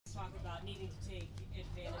talk about needing to take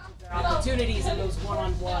advantage of their opportunities in those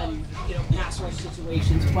one-on-one, pass rush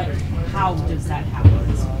situations. But how does that happen?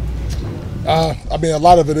 I mean, a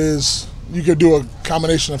lot of it is you could do a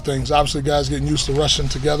combination of things. Obviously, guys getting used to rushing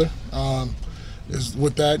together. Is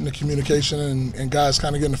with that and the communication and guys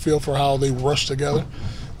kind of getting a feel for how they rush together.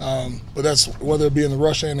 But that's whether it be in the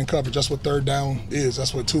rush and in coverage. That's what third down is.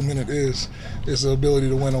 That's what 2 minute is the ability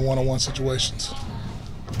to win in one-on-one situations.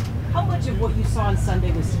 How much of what you saw on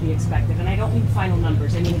Sunday was to be expected? And I don't mean final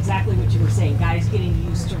numbers. I mean exactly what you were saying. Guys getting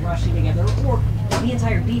used to rushing together, or the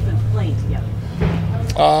entire defense playing together.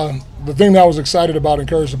 The thing that I was excited about,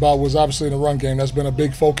 encouraged about, was obviously in the run game. That's been a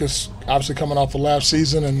big focus, obviously coming off of last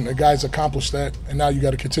season, and the guys accomplished that. And now you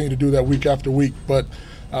got to continue to do that week after week. But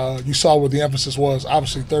you saw what the emphasis was.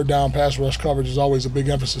 Obviously, third down pass rush coverage is always a big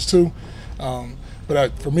emphasis too.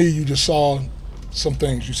 But for me, you just saw some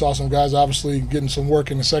things. You saw some guys obviously getting some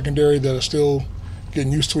work in the secondary that are still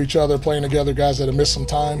getting used to each other, playing together, guys that have missed some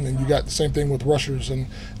time. And you got the same thing with rushers and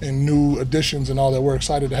new additions and all that we're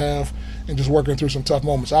excited to have, and just working through some tough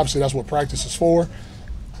moments. Obviously, that's what practice is for.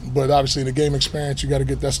 But obviously, in the game experience, you got to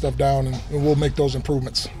get that stuff down, and we'll make those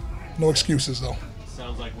improvements. No excuses, though.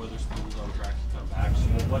 Sounds like Witherspoon's on track to come back.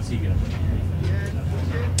 So what's he going to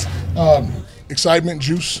bring? Excitement,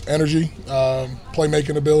 juice, energy,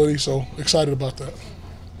 playmaking ability. So excited about that.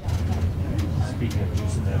 Speaking of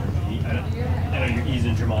juice and energy, I know you're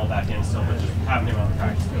easing Jamal back in still, but just having him on the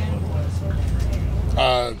practice field,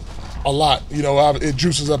 a lot. It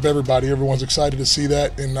juices up everybody. Everyone's excited to see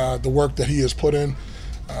that and the work that he has put in.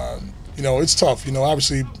 It's tough.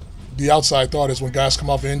 Obviously, the outside thought is when guys come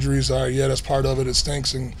off injuries, all right, yeah, that's part of it. It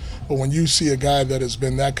stinks. But when you see a guy that has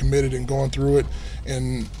been that committed and going through it,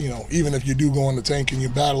 and even if you do go in the tank and you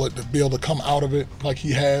battle it, to be able to come out of it like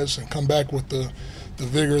he has and come back with the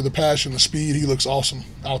vigor, the passion, the speed, he looks awesome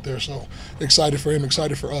out there. So excited for him,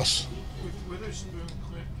 excited for us. With Witherspoon,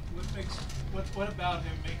 Clint, what about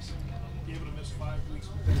him makes him be able to miss 5 weeks?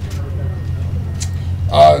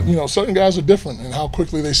 Certain guys are different in how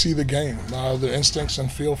quickly they see the game, their instincts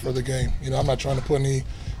and feel for the game. I'm not trying to put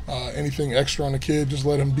anything extra on the kid. Just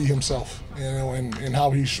let him be himself, and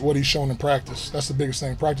what he's shown in practice. That's the biggest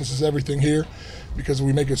thing. Practice is everything here, because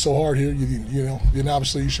we make it so hard here. Then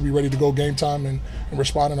obviously you should be ready to go game time and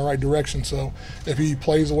respond in the right direction. So if he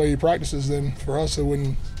plays the way he practices, then for us we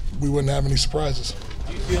wouldn't have any surprises.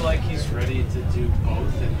 Do you feel like he's ready to do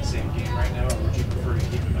both in the same game right now, or would you prefer to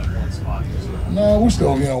keep him at one spot? No, we're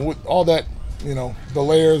still, with all that, the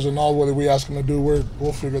layers and all what we ask him to do,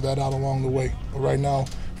 we'll figure that out along the way. But right now,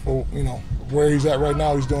 where he's at right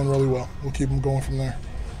now, he's doing really well. We'll keep him going from there.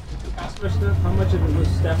 Pass rush stuff, how much of it was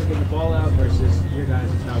Stafford getting the ball out versus your guys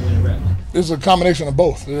not winning reps? There's a combination of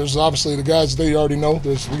both. There's obviously the guys they already know.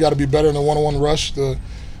 We got to be better in the one-on-one rush.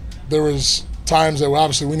 There was times that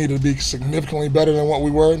obviously we needed to be significantly better than what we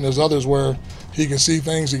were, and there's others where he can see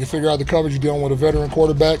things, he can figure out the coverage. You're dealing with a veteran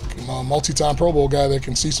quarterback, a multi-time Pro Bowl guy that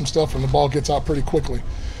can see some stuff, and the ball gets out pretty quickly.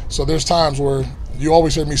 So there's times where you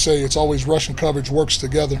always hear me say it's always rush and coverage works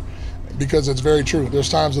together, because it's very true. There's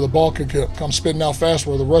times that the ball could come spitting out fast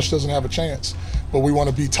where the rush doesn't have a chance. But we want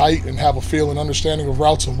to be tight and have a feel and understanding of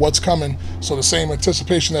routes and what's coming, so the same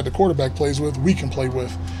anticipation that the quarterback plays with, we can play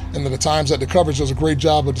with. And then the times that the coverage does a great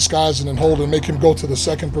job of disguising and holding and make him go to the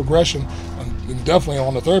second progression, and definitely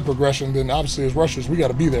on the third progression, then obviously as rushers, we got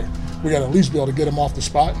to be there. We got to at least be able to get him off the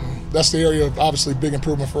spot. And that's the area of obviously big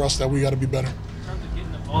improvement for us that we got to be better. In terms of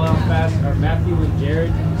getting the ball out fast, are Matthew and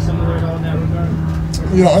Jared similar at all in that regard?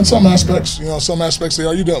 In some aspects, they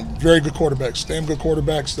are. You're doing very good quarterbacks, damn good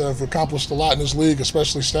quarterbacks that have accomplished a lot in this league,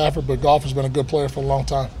 especially Stafford, but Goff has been a good player for a long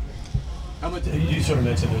time. How much, you sort of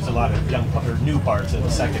mentioned there's a lot of new parts in the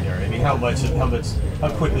secondary. I mean, how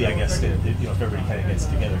quickly, I guess, if everybody kind of gets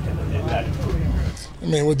together, can that improve? I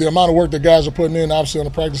mean, with the amount of work that guys are putting in, obviously on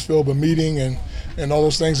the practice field, but meeting and all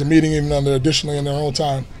those things, and meeting even additionally in their own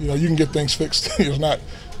time, you can get things fixed.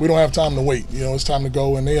 We don't have time to wait. It's time to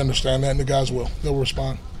go, and they understand that, and the guys will. They'll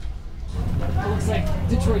respond. It looks like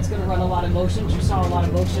Detroit's going to run a lot of motions. You saw a lot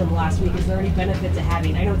of motion last week. Is there any benefit to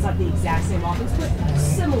having, I know it's not the exact same offense, but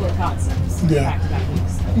similar concepts back-to-back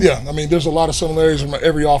weeks? Yeah, I mean, there's a lot of similarities from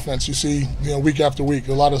every offense you see, week after week.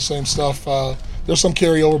 A lot of the same stuff. There's some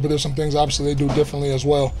carryover, but there's some things obviously they do differently as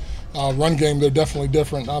well. Run game, they're definitely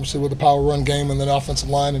different, obviously with the power run game and then offensive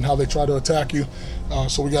line and how they try to attack you.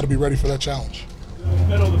 So we got to be ready for that challenge.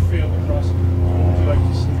 Middle of the field across the board, would you like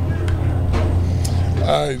to see?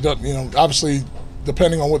 Obviously,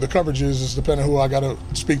 depending on what the coverage is depending on who I got to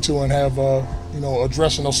speak to and have,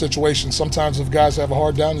 addressing those situations. Sometimes if guys have a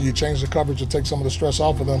hard down, you change the coverage to take some of the stress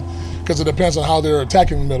off of them, because it depends on how they're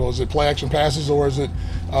attacking the middle. Is it play action passes or is it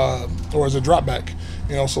drop back?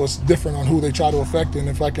 So it's different on who they try to affect, and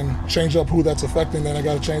if I can change up who that's affecting, then I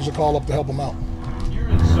got to change the call up to help them out. You're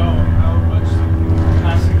in zone. How much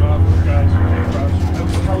passing off with guys who take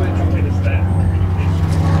rush? How intricate is that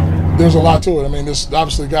communication? There's a lot to it. I mean,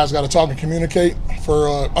 obviously guys got to talk and communicate. For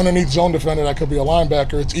underneath zone defender, that could be a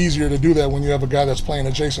linebacker. It's easier to do that when you have a guy that's playing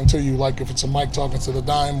adjacent to you, like if it's a Mike talking to the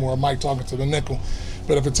dime or a Mike talking to the nickel.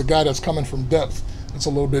 But if it's a guy that's coming from depth, it's a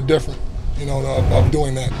little bit different, of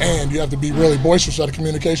doing that. And you have to be really boisterous at the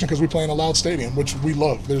communication because we play in a loud stadium, which we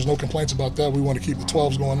love. There's no complaints about that. We want to keep the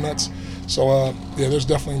 12s going nuts. So, there's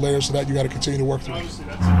definitely layers to that you got to continue to work through. Obviously,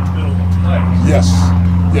 that's in the middle of the play. Yes.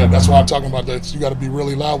 Yeah, that's why I'm talking about that. You got to be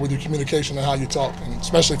really loud with your communication and how you talk. And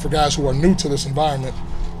especially for guys who are new to this environment,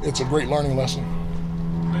 it's a great learning lesson.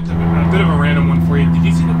 A bit of a random one for you. Did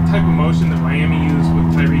you see the type of motion that Miami used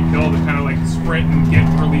with Tyreek Hill to kind of like sprint and get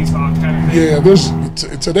released off kind of thing?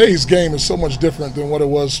 Yeah, today's game is so much different than what it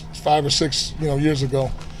was 5 or 6 years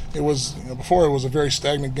ago. It was before, it was a very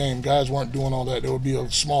stagnant game. Guys weren't doing all that. There would be a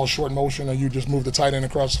small short motion, and you just move the tight end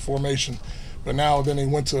across the formation. But now then they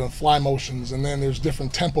went to fly motions, and then there's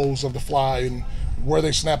different tempos of the fly and where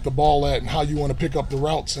they snap the ball at and how you want to pick up the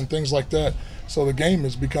routes and things like that. So the game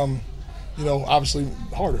has become, obviously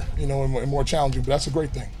harder, and more challenging. But that's a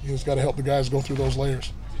great thing. You just got to help the guys go through those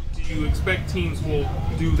layers. Do you expect teams will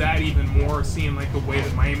do that even more, seeing like the way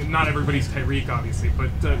that Miami, not everybody's Tyreek obviously, but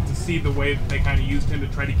to see the way that they kind of used him to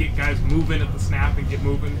try to get guys moving at the snap and get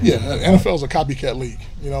moving? Yeah, NFL is a copycat league,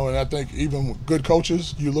 and I think even with good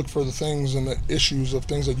coaches, you look for the things and the issues of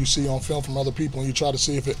things that you see on film from other people, and you try to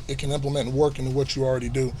see if it can implement and work into what you already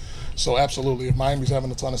do. So absolutely, if Miami's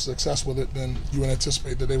having a ton of success with it, then you would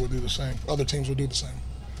anticipate that they would do the same. Other teams would do the same.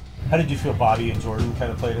 How did you feel Bobby and Jordan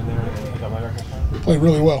kind of played in there? We played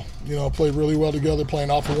really well. Played really well together,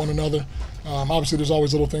 playing off of one another. Obviously, there's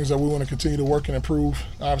always little things that we want to continue to work and improve.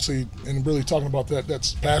 Obviously, and really talking about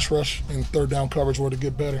that's pass rush and third down coverage where to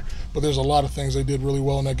get better. But there's a lot of things they did really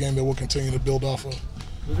well in that game that we'll continue to build off of.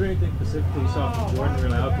 Was there anything specifically you saw from Jordan where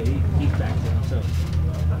you're like, okay, he's back to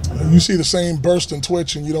himself? You see the same burst and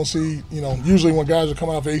twitch, and you don't see, usually when guys are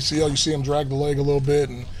coming off ACL, you see them drag the leg a little bit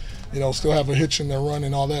and, still have a hitch in their run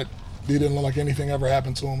and all that. He didn't look like anything ever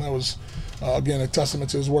happened to him. That was, again, a testament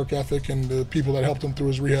to his work ethic and the people that helped him through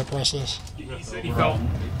his rehab process. He said he felt.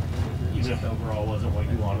 Even if overall wasn't what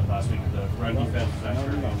you wanted last week, the run defense was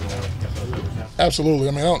actually Absolutely.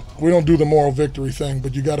 I mean, we don't do the moral victory thing,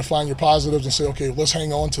 but you got to find your positives and say, okay, let's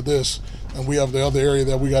hang on to this, and we have the other area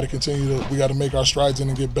that we got to continue to. We got to make our strides in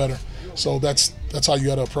and get better. So that's how you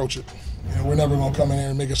got to approach it. We're never going to come in here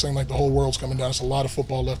and make it seem like the whole world's coming down. There's a lot of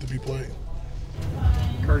football left to be played.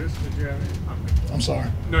 Curtis, did you have anything? I'm sorry.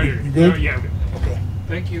 No, you're you good? No, yeah, I'm good. Okay.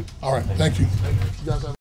 Thank you. All right. Thank you. You guys have